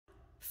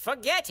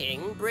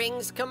Forgetting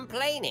brings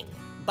complaining,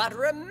 but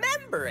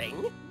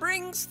remembering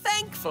brings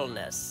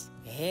thankfulness.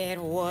 It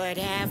would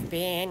have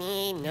been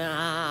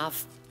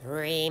enough.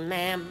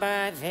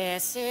 Remember,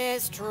 this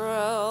is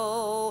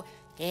true.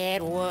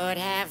 It would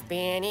have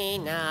been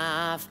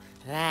enough.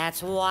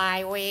 That's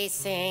why we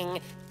sing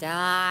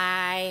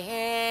Dianu.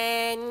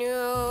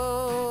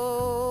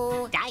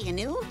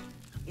 Dianu?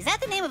 Is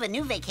that the name of a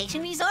new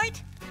vacation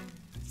resort?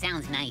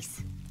 Sounds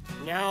nice.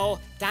 No,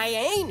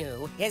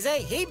 Dianu is a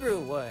Hebrew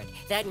word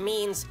that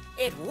means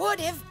it would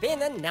have been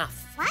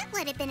enough. What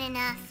would have been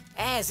enough?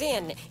 As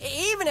in,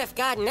 even if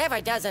God never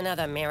does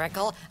another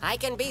miracle, I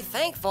can be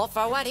thankful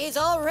for what He's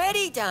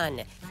already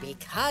done,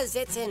 because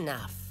it's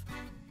enough.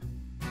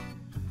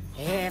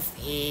 If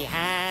He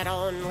had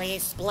only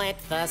split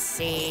the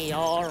sea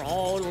or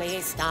only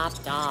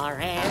stopped our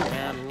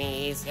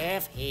enemies,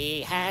 if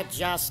He had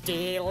just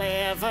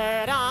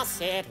delivered us,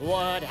 it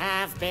would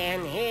have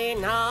been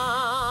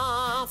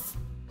enough.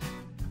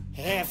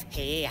 If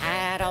He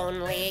had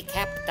only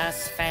kept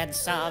us fed,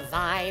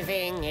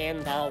 surviving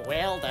in the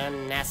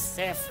wilderness,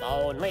 if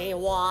only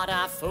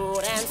water,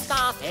 food, and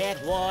stuff, it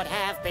would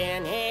have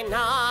been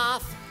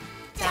enough.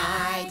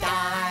 Dianu,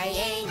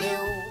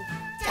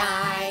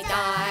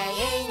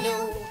 Dianu,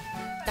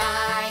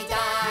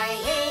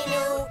 Dianu,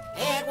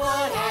 it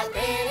would have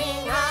been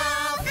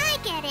enough. I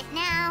get it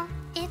now.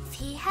 If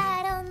He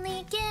had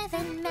only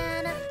given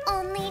manna,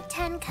 only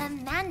 10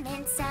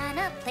 commandments, and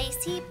a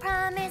place He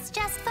promised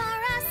just for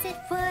us, it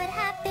would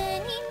have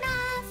been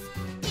enough.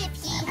 If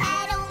He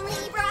had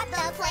only brought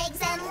the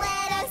plagues and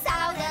led us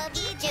out of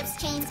Egypt's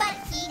chains, but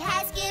He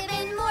has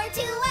given more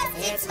to us,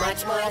 It's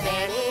much more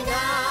than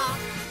enough.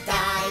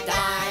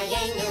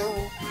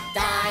 Dianu,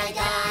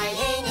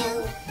 Dianu,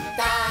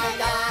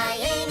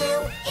 Dianu,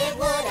 it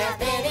would have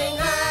been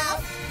enough.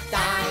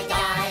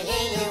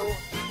 Dianu,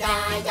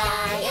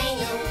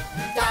 Dianu,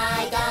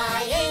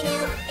 Dianu,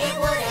 it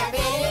would have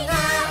been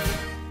enough.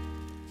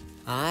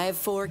 I've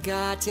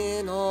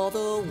forgotten all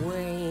the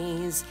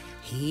ways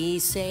He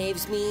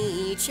saves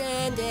me each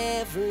and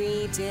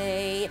every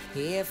day.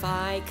 If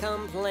I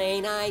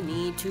complain, I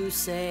need to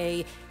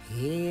say,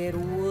 it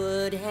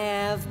would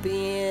have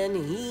been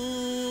enough.